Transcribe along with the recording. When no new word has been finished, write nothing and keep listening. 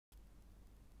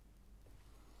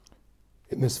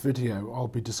In this video, I'll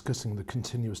be discussing the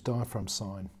continuous diaphragm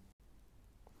sign.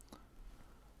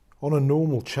 On a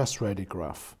normal chest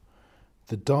radiograph,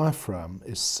 the diaphragm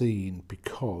is seen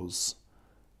because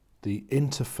the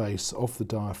interface of the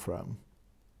diaphragm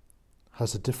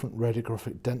has a different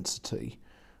radiographic density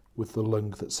with the lung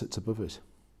that sits above it.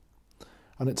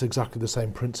 And it's exactly the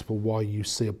same principle why you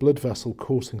see a blood vessel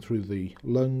coursing through the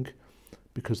lung,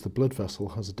 because the blood vessel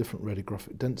has a different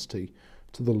radiographic density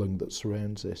to the lung that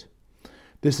surrounds it.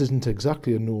 This isn't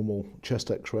exactly a normal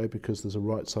chest x-ray because there's a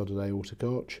right-sided aortic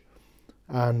arch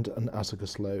and an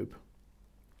azygos lobe.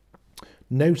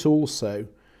 Note also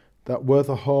that where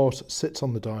the heart sits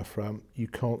on the diaphragm, you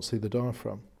can't see the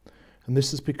diaphragm. And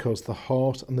this is because the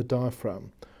heart and the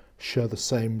diaphragm share the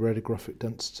same radiographic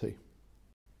density.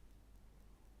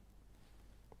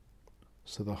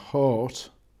 So the heart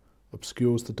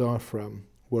obscures the diaphragm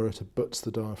where it abuts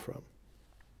the diaphragm.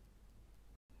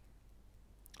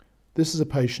 This is a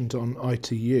patient on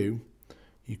ITU.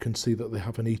 You can see that they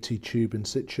have an ET tube in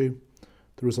situ.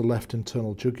 There is a left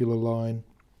internal jugular line.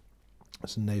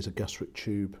 It's a nasogastric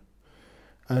tube.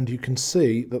 And you can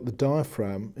see that the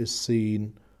diaphragm is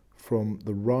seen from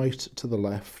the right to the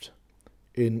left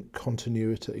in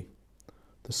continuity,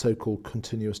 the so-called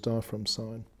continuous diaphragm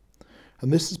sign.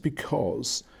 And this is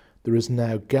because there is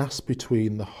now gas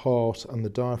between the heart and the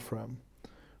diaphragm,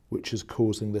 which is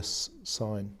causing this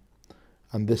sign.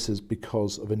 And this is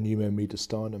because of a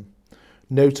pneumomediastinum.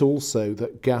 Note also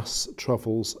that gas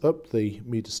travels up the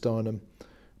mediastinum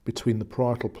between the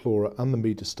parietal pleura and the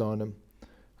mediastinum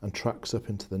and tracks up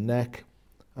into the neck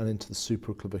and into the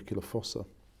supraclavicular fossa.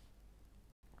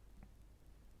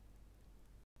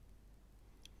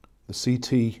 The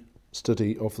CT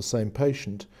study of the same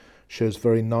patient shows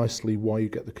very nicely why you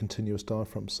get the continuous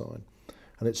diaphragm sign,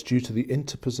 and it's due to the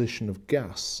interposition of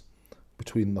gas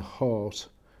between the heart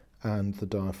and the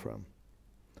diaphragm.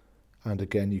 And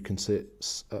again, you can see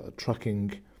it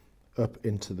tracking up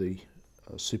into the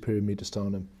superior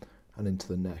mediastinum and into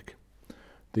the neck.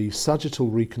 The sagittal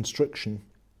reconstruction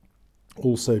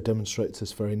also demonstrates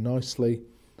this very nicely,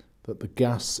 that the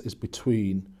gas is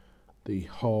between the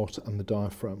heart and the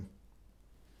diaphragm.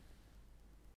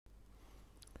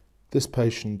 This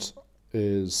patient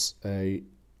is a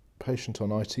patient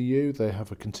on ITU. They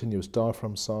have a continuous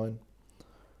diaphragm sign.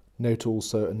 Note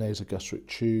also a nasogastric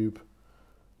tube,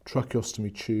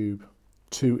 tracheostomy tube,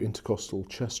 2 intercostal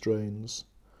chest drains,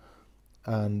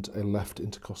 and a left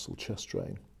intercostal chest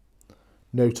drain.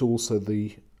 Note also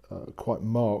the quite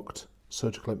marked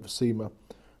surgical emphysema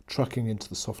tracking into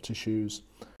the soft tissues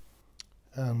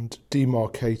and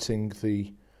demarcating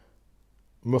the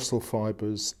muscle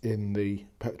fibres in the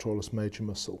pectoralis major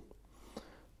muscle.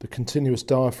 The continuous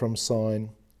diaphragm sign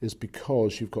is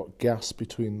because you've got gas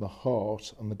between the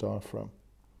heart and the diaphragm.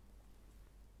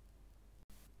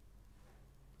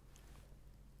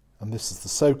 And this is the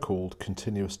so-called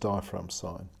continuous diaphragm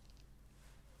sign.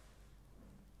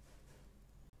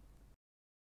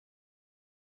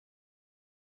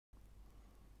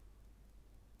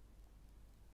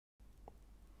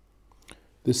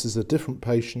 This is a different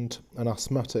patient, an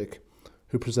asthmatic,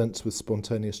 who presents with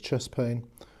spontaneous chest pain.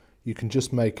 You can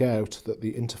just make out that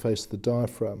the interface of the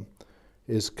diaphragm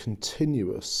is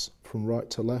continuous from right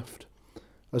to left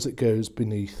as it goes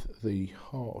beneath the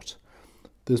heart.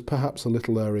 There's perhaps a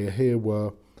little area here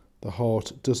where the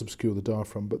heart does obscure the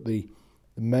diaphragm, but the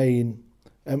main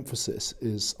emphasis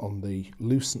is on the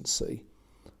lucency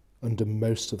under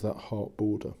most of that heart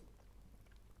border.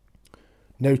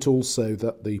 Note also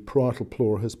that the parietal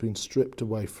pleura has been stripped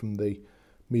away from the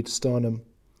mediastinum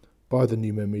by the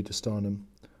pneumomediastinum,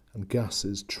 and gas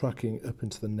is tracking up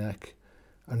into the neck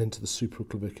and into the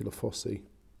supraclavicular fossae.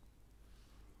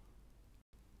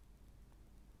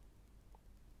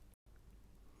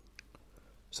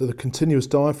 So the continuous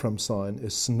diaphragm sign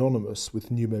is synonymous with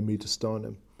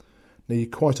pneumomediastinum. Now you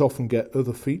quite often get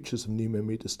other features of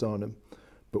pneumomediastinum,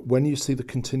 but when you see the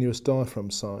continuous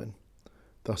diaphragm sign,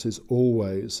 that is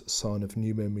always a sign of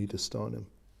pneumomediastinum.